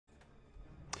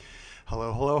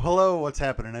Hello, hello, hello, what's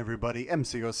happening everybody?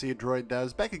 MCOC Droid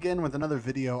Does back again with another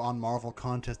video on Marvel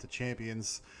Contest of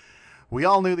Champions. We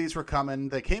all knew these were coming.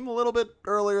 They came a little bit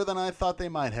earlier than I thought they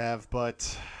might have,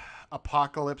 but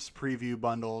Apocalypse preview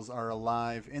bundles are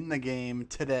alive in the game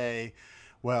today.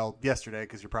 Well, yesterday,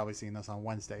 because you're probably seeing this on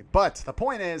Wednesday. But the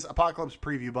point is, Apocalypse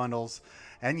preview bundles,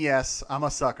 and yes, I'm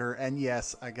a sucker, and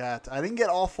yes, I didn't get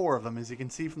all four of them, as you can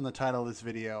see from the title of this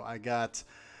video. I got,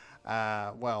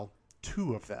 well,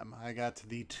 two of them. I got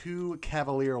the two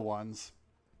Cavalier ones.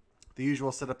 The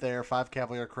usual setup there, 5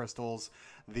 Cavalier crystals,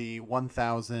 the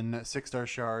 1,000 6-star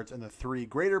shards, and the 3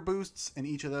 greater boosts in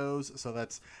each of those. So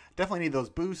that's definitely need those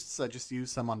boosts. I just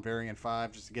used some on Variant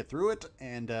 5 just to get through it.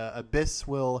 And Abyss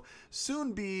will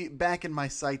soon be back in my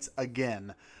sights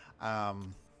again.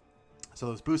 So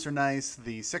those boosts are nice.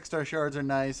 The 6-star shards are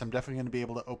nice. I'm definitely going to be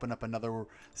able to open up another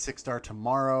 6-star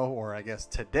tomorrow, or I guess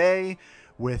today,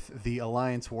 with the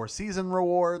Alliance War Season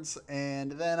rewards.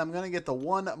 And then I'm going to get the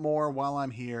one more while I'm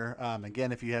here.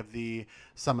 Again, if you have the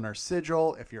Summoner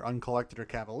Sigil, if you're Uncollected or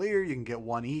Cavalier, you can get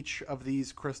one each of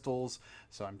these crystals.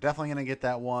 So I'm definitely going to get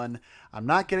that one. I'm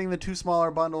not getting the 2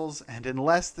 smaller bundles, and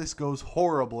unless this goes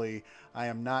horribly, I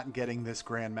am not getting this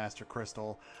Grandmaster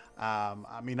Crystal.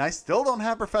 I mean, I still don't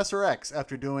have Professor X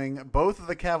after doing both of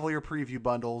the Cavalier preview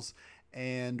bundles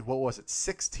and, what was it,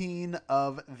 16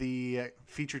 of the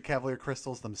featured Cavalier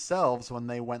crystals themselves when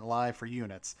they went live for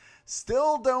units.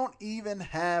 Still don't even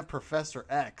have Professor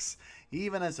X,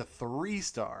 even as a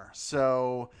 3-star.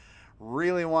 So,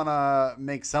 really want to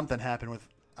make something happen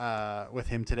with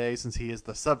him today, since he is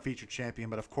the sub-featured champion.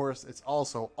 But of course, it's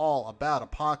also all about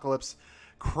Apocalypse.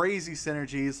 Crazy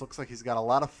synergies. Looks like he's got a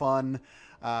lot of fun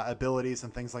abilities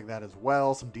and things like that as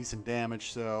well. Some decent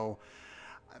damage. So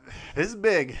this is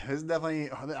big. This is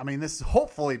definitely, I mean, this is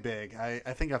hopefully big. I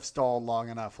think I've stalled long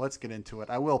enough. Let's get into it.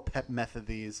 I will pep method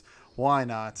these. Why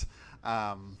not?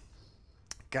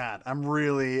 God, I'm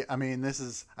really, I mean,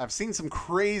 I've seen some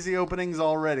crazy openings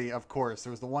already, of course.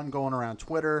 There was the one going around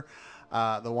Twitter,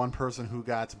 the one person who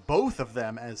got both of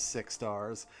them as 6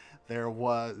 stars. There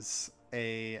was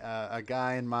a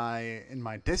guy in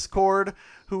my Discord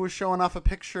who was showing off a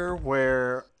picture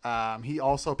where he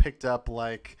also picked up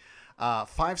like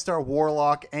 5-star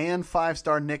Warlock and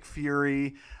 5-star Nick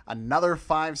Fury, another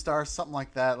 5-star, something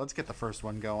like that. Let's get the first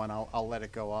one going. I'll let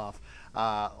it go off.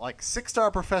 Like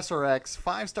 6-star Professor X,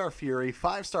 5-star Fury,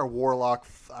 5-star Warlock,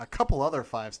 a couple other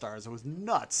 5-stars. It was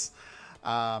nuts.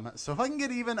 So if I can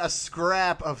get even a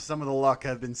scrap of some of the luck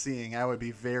I've been seeing, I would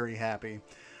be very happy.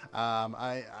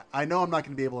 I know I'm not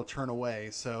going to be able to turn away,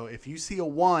 so if you see a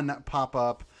 1 pop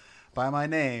up by my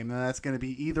name, then that's going to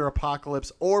be either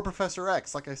Apocalypse or Professor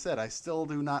X. Like I said, I still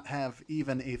do not have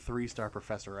even a 3-star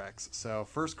Professor X. So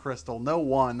first crystal, no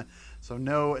 1, so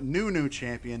no new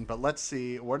champion, but let's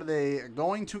see, what are they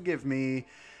going to give me?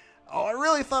 Oh, I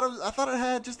really thought it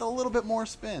had just a little bit more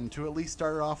spin to at least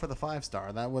start it off with a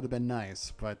 5-star. That would have been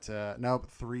nice, but nope,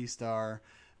 3-star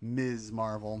Ms.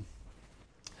 Marvel.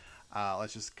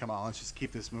 Let's just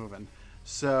keep this moving.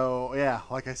 So yeah,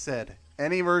 like I said,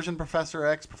 any version Professor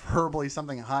X, preferably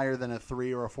something higher than a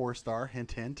 3 or a 4-star,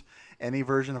 hint hint. Any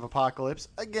version of Apocalypse,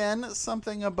 again,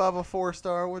 something above a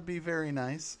 4-star would be very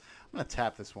nice. I'm gonna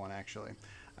tap this one actually.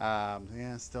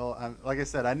 Yeah, still, like I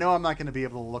said, I know I'm not going to be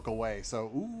able to look away, so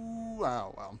ooh,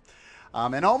 oh well.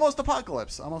 And almost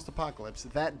Apocalypse.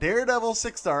 That Daredevil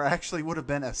 6-star actually would have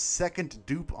been a second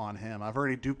dupe on him. I've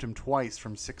already duped him twice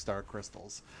from 6-star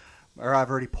crystals. Or I've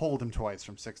already pulled him twice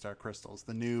from 6-star crystals.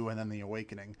 The new and then the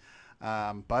awakening.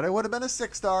 But it would have been a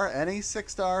 6-star. Any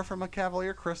 6-star from a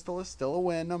Cavalier crystal is still a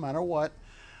win, no matter what.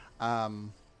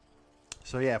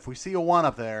 So yeah, if we see a 1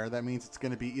 up there, that means it's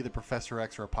going to be either Professor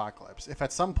X or Apocalypse. If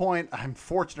at some point I'm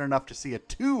fortunate enough to see a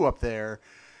 2 up there,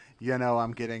 you know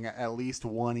I'm getting at least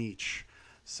 1 each.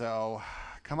 So,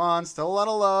 come on, still a lot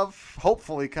of love.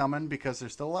 Hopefully coming, because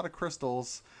there's still a lot of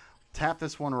crystals. Tap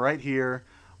this one right here.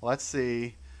 Let's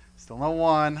see. Still no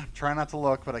 1. Try not to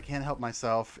look, but I can't help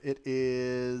myself. It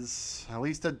is at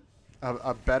least a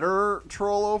better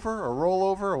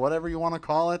rollover, or whatever you want to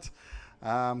call it.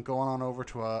 Going on over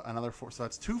to another 4. So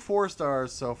that's 2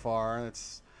 4-stars so far.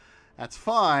 That's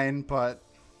fine, but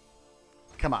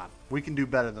come on, we can do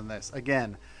better than this.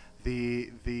 Again,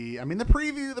 the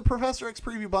Professor X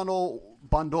preview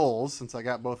bundles, since I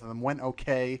got both of them, went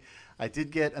okay. I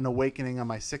did get an awakening on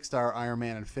my 6-star Iron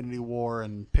Man Infinity War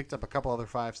and picked up a couple other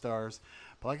 5-stars.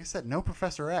 But like I said, no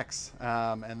Professor X.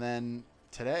 And then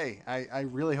today, I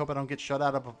really hope I don't get shut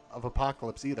out of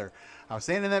Apocalypse either. I was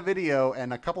saying in that video,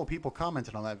 and a couple of people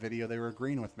commented on that video, they were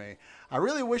agreeing with me. I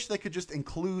really wish they could just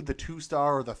include the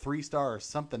 2-star or the 3-star or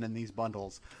something in these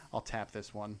bundles. I'll tap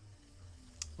this one.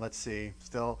 Let's see.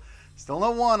 Still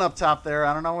no one up top there.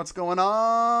 I don't know what's going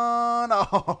on.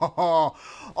 Oh,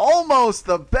 almost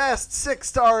the best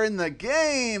 6-star in the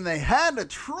game. They had to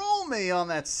troll me on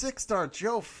that 6-star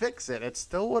Joe Fix-It. It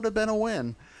still would have been a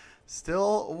win.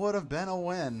 Still would have been a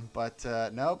win. But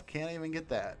nope, can't even get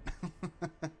that.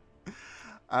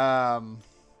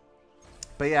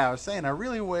 But yeah, I was saying I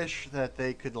really wish that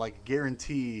they could like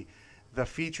guarantee the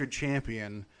featured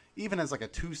champion even as like a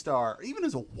 2-star, even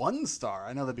as a 1-star.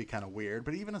 I know that'd be kind of weird,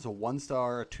 but even as a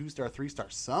 1-star, a 2-star, 3-star,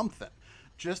 something.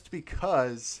 Just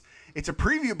because it's a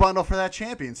preview bundle for that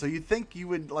champion, so you'd think you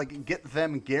would like get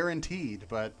them guaranteed,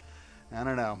 but I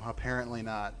don't know. Apparently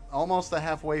not. Almost the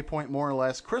halfway point, more or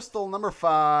less. Crystal number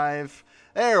 5.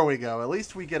 There we go. At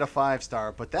least we get a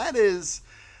 5-star, but that is.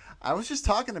 I was just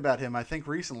talking about him, I think,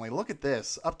 recently. Look at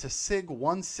this. Up to SIG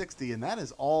 160, and that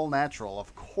is all natural.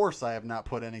 Of course I have not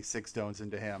put any 6 stones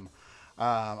into him.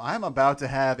 I'm about to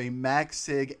have a max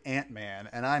SIG Ant-Man,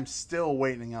 and I'm still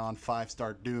waiting on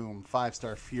 5-star Doom,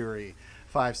 5-star Fury,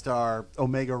 5-star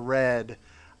Omega Red,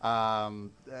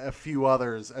 a few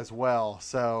others as well.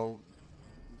 So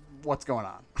what's going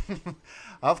on?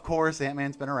 Of course,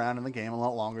 Ant-Man's been around in the game a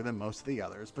lot longer than most of the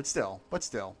others, but still. Let's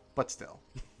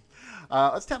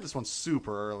tap this one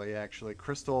super early, actually.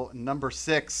 Crystal number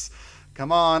 6.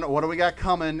 Come on, what do we got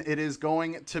coming? It is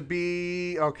going to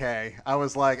be... Okay, I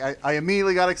was like... I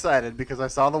immediately got excited because I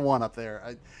saw the 1 up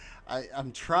there.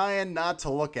 I'm trying not to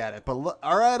look at it, but look,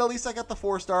 all right, at least I got the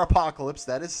 4-star Apocalypse.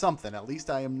 That is something. At least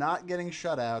I am not getting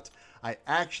shut out. I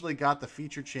actually got the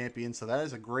featured champion, so that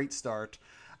is a great start.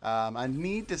 I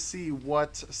need to see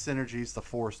what synergies the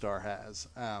 4-star has.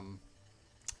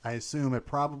 I assume it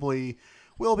probably...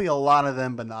 will be a lot of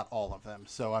them, but not all of them.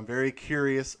 So I'm very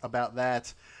curious about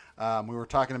that. We were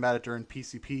talking about it during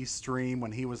PCP's stream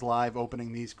when he was live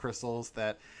opening these crystals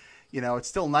that, you know, it's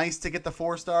still nice to get the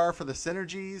 4-star for the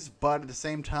synergies, but at the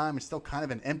same time, it's still kind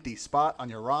of an empty spot on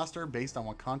your roster based on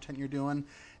what content you're doing.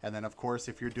 And then, of course,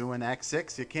 if you're doing Act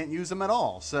 6, you can't use them at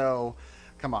all. So...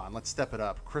 come on, let's step it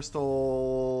up.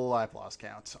 Crystal, I've lost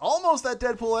count. Almost that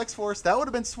Deadpool X-Force. That would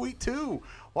have been sweet, too.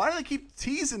 Why do they keep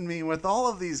teasing me with all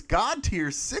of these God-tier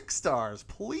 6-stars?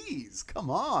 Please, come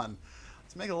on.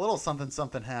 Let's make a little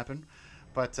something happen.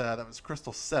 But that was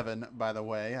Crystal 7, by the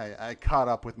way. I caught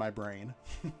up with my brain.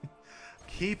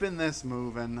 Keeping this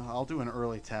moving. I'll do an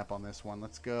early tap on this one.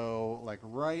 Let's go, like,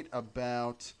 right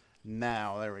about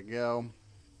now. There we go.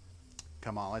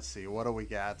 Come on, let's see. What do we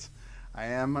got? I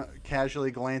am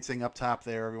casually glancing up top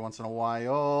there every once in a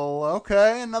while.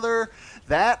 Okay, another...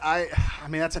 I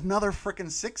mean, that's another freaking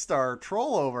 6-star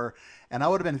troll over. And I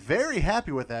would have been very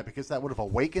happy with that because that would have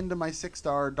awakened my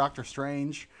 6-star Doctor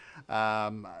Strange.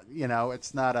 You know,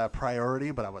 it's not a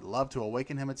priority, but I would love to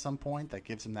awaken him at some point. That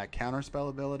gives him that counterspell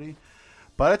ability.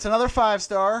 But it's another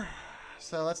 5-star.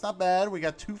 So that's not bad. We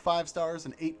got 2 5-stars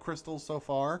and 8 crystals so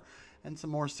far. And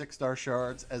some more 6-star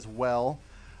shards as well.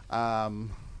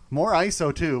 More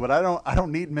ISO too, but I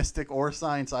don't need Mystic or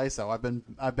Science ISO.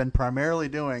 I've been primarily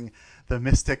doing the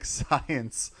Mystic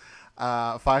Science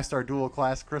 5-star dual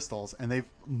class crystals, and they've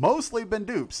mostly been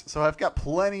dupes. So I've got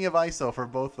plenty of ISO for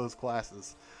both those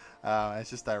classes. It's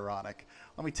just ironic.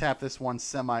 Let me tap this one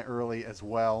semi early as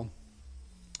well.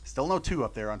 Still no 2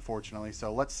 up there, unfortunately.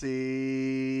 So let's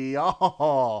see.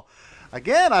 Oh,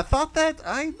 again, I thought that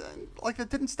it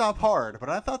didn't stop hard, but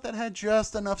I thought that had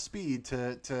just enough speed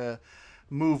to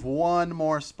move 1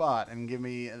 more spot and give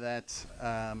me that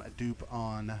dupe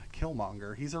on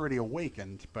Killmonger. He's already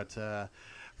awakened, but from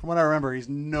what I remember, he's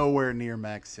nowhere near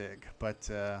max sig. But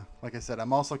like I said,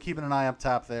 I'm also keeping an eye up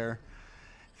top there.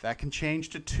 If that can change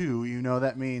to 2, you know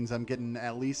that means I'm getting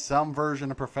at least some version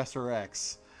of Professor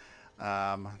X.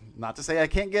 Not to say I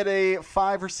can't get a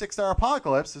 5 or 6-star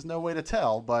Apocalypse. There's no way to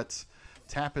tell, but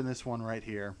tapping this one right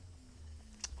here.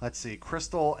 Let's see.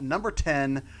 Crystal number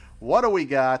 10. What do we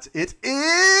got? It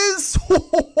is...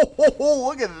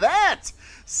 look at that!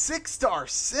 6-star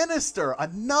Sinister.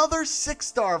 Another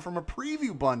 6-star from a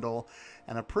preview bundle.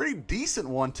 And a pretty decent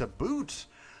one to boot.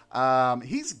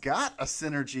 He's got a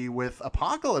synergy with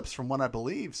Apocalypse from what I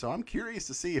believe. So I'm curious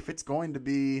to see if it's going to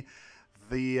be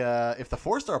the... if the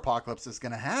 4-star Apocalypse is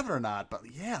going to have it or not. But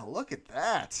yeah, look at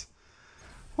that.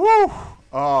 Whew.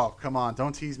 Oh, come on.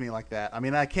 Don't tease me like that. I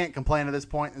mean, I can't complain at this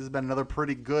point. This has been another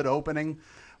pretty good opening.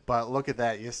 But look at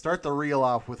that. You start the reel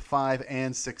off with 5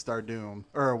 and 6-star Doom.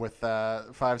 Or with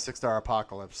 5, 6-star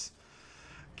Apocalypse.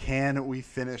 Can we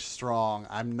finish strong?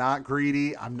 I'm not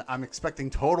greedy. I'm expecting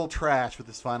total trash with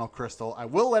this final crystal. I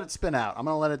will let it spin out. I'm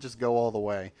going to let it just go all the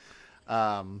way.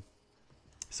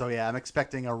 So yeah, I'm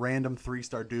expecting a random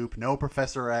 3-star dupe. No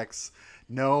Professor X.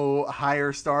 No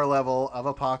higher star level of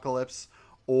Apocalypse.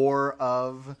 or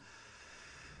of,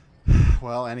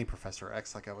 well, any Professor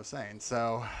X, like I was saying.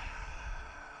 So,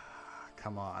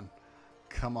 come on.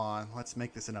 Come on. Let's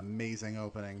make this an amazing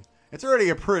opening. It's already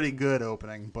a pretty good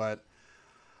opening, but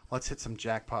let's hit some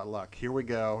jackpot luck. Here we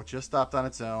go. Just stopped on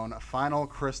its own. Final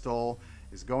crystal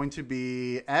is going to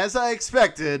be, as I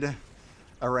expected,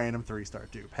 a random 3-star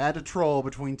dupe. Had to troll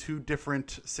between 2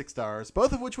 different 6-stars,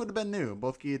 both of which would have been new,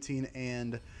 both Guillotine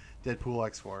and Deadpool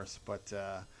X-Force. But,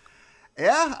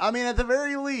 yeah, I mean, at the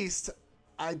very least,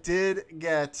 I did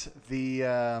get the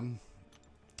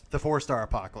 4-star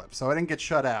Apocalypse, so I didn't get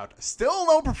shut out. Still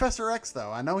no Professor X,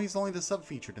 though. I know he's only the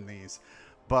sub-featured in these,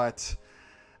 but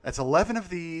that's 11 of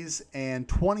these and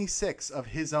 26 of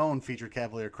his own featured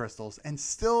Cavalier crystals, and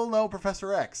still no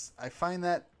Professor X. I find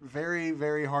that very,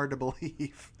 very hard to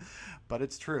believe, but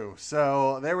it's true.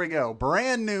 So there we go.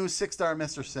 Brand new 6-star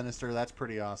Mr. Sinister. That's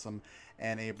pretty awesome.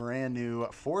 And a brand new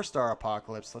 4-star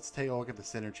Apocalypse. Let's take a look at the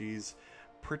synergies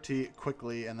pretty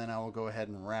quickly, and then I will go ahead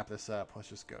and wrap this up. Let's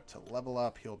just go to level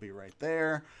up. He'll be right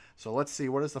there. So let's see,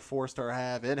 what does the 4-star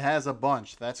have? It has a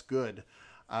bunch. That's good.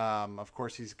 Of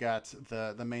course, he's got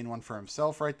the main one for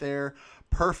himself right there.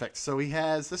 Perfect. So he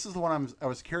has, this is the one I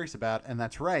was curious about, and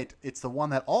that's right. It's the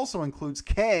one that also includes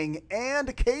Kang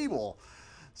and Cable.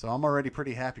 So I'm already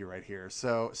pretty happy right here.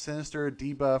 So Sinister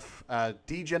debuff,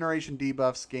 degeneration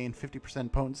debuffs gain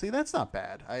 50% potency. That's not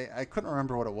bad. I couldn't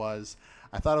remember what it was.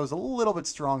 I thought it was a little bit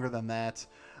stronger than that.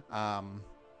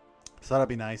 So that'd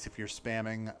be nice if you're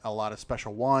spamming a lot of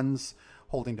special ones,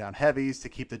 holding down heavies to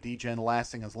keep the degen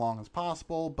lasting as long as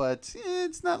possible, but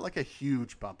it's not like a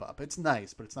huge bump up. It's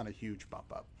nice, but it's not a huge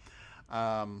bump up.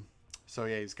 So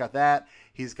yeah, he's got that.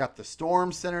 He's got the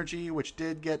Storm synergy, which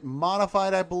did get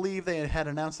modified. I believe they had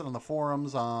announced it on the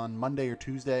forums on Monday or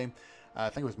Tuesday. I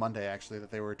think it was Monday, actually,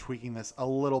 that they were tweaking this a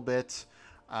little bit.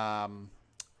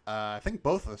 I think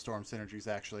both of the Storm synergies,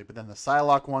 actually, but then the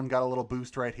Psylocke one got a little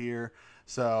boost right here.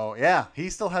 So, yeah, he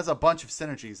still has a bunch of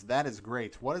synergies. That is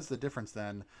great. What is the difference,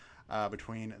 then,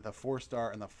 between the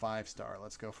 4-star and the 5-star?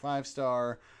 Let's go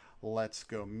 5-star. Let's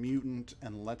go Mutant,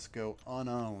 and let's go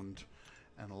Unowned.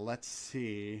 And let's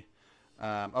see.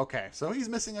 Okay, so he's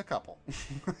missing a couple.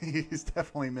 He's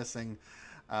definitely missing.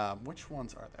 Which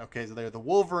ones are they? Okay, so they're the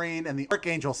Wolverine and the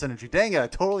Archangel synergy. Dang it, I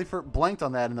totally blanked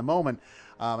on that in the moment.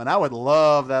 And I would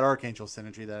love that Archangel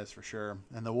synergy, that is for sure.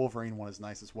 And the Wolverine one is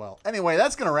nice as well. Anyway,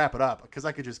 that's going to wrap it up because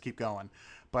I could just keep going.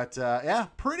 But, yeah,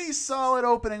 pretty solid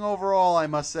opening overall, I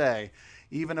must say.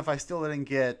 Even if I still didn't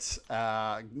get,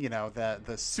 you know,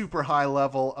 the super high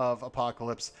level of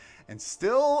Apocalypse. And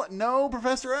still no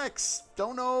Professor X.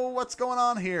 Don't know what's going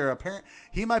on here. Apparently,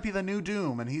 he might be the new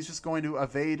Doom, and he's just going to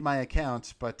evade my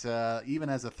account, but even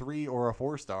as a 3 or a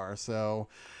 4-star. So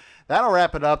that'll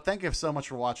wrap it up. Thank you so much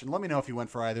for watching. Let me know if you went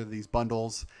for either of these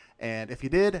bundles. And if you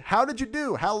did, how did you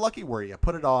do? How lucky were you?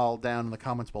 Put it all down in the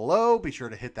comments below. Be sure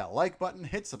to hit that like button,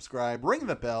 hit subscribe, ring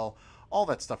the bell. All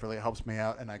that stuff really helps me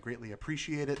out, and I greatly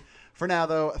appreciate it. For now,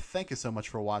 though, thank you so much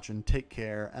for watching. Take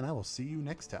care, and I will see you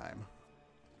next time.